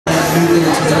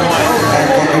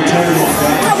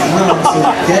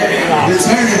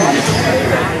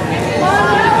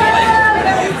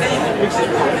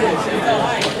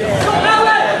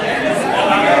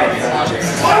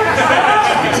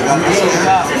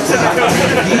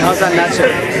How's that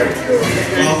matchup?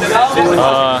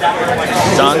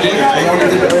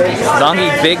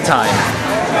 Zangief big time.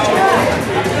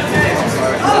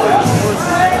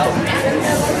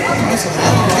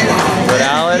 But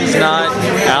Alan's,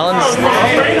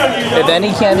 if any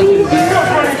Cammy can beat,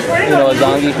 a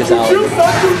Zangief is Alan.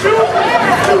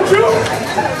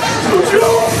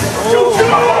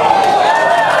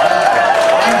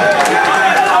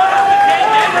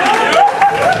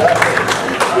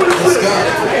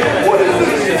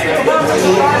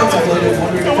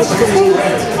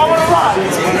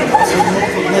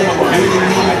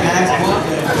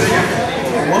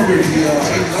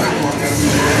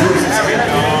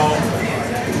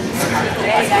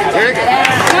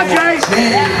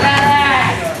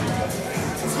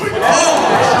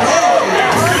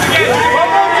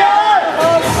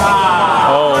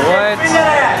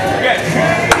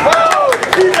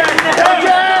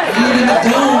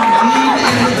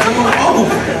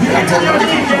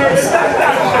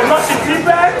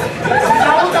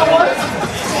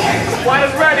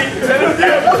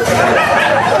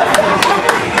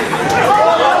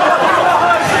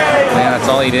 Man, that's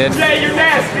all he did. Jay, you're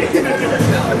nasty.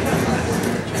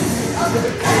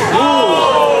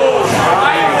 Oh!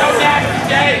 Why are you so nasty,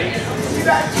 Jay?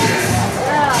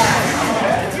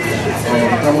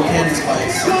 Double candy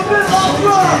spice.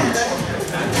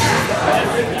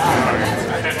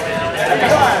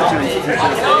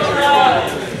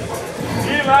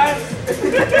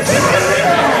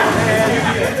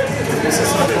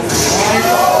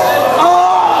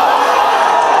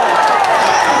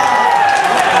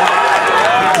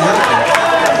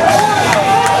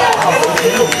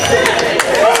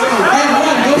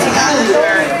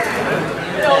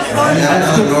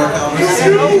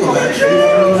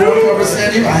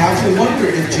 I have to wonder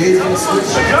if Jay's going to switch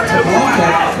to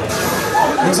Blanka.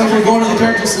 Looks like we're going to the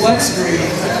character select screen.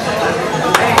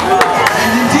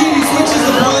 And indeed, he switches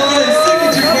to Blanka, his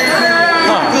signature character.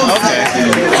 Okay.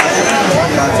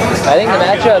 I think the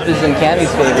matchup is in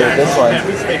Cammy's favor with this one.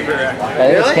 I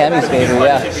think it's Cammy's favor,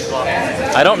 yeah.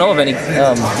 I don't know of any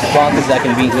Blankas that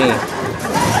can beat me.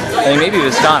 I mean, maybe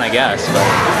Viscant, I guess, but...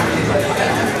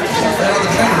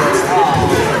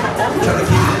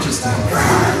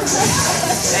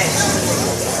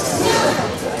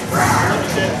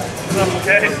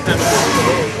 Okay.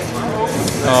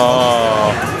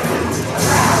 Oh.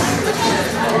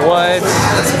 What? I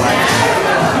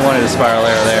wanted a spiral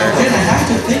arrow there.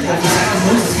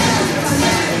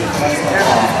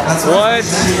 What?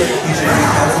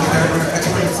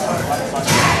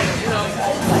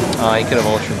 Oh, he could have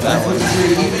ultraed that one.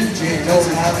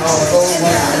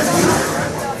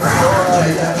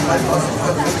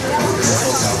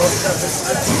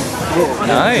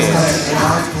 Nice.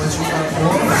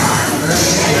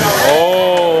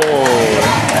 Oh.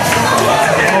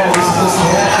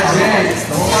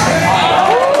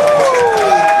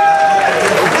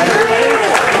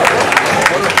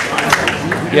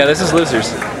 Yeah, this is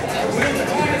losers. Okay,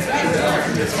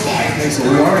 so we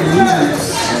are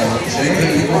losers.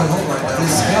 JK going home right now.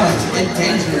 Viscant in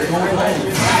danger going home.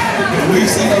 We've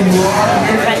seen a lot of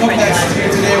comebacks here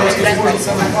today. Let's get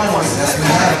 47 finals. Yes, we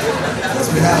have. Yes,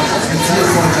 we have. Let's continue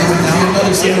for Jamie. Now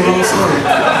another Cinderella story.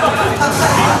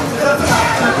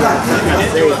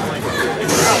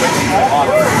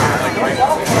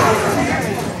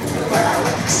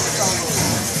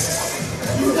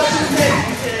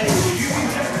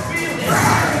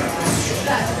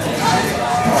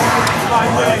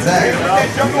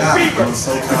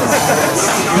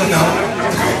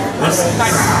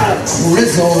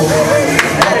 Rizzo.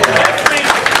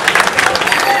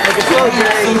 So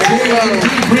Jay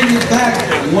indeed bring it back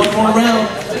one more round.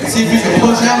 See if we can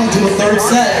push out into a third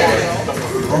set.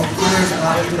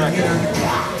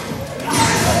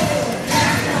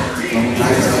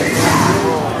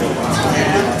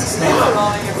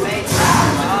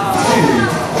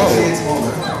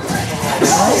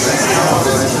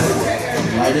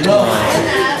 Light it up.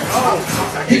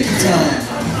 Hickey time.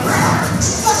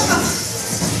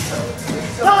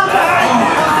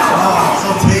 So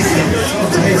tasty. So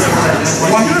tasty.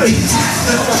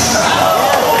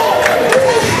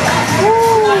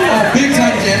 Big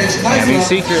time damage. Nice.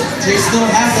 Secret. Jay still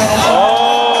has that on.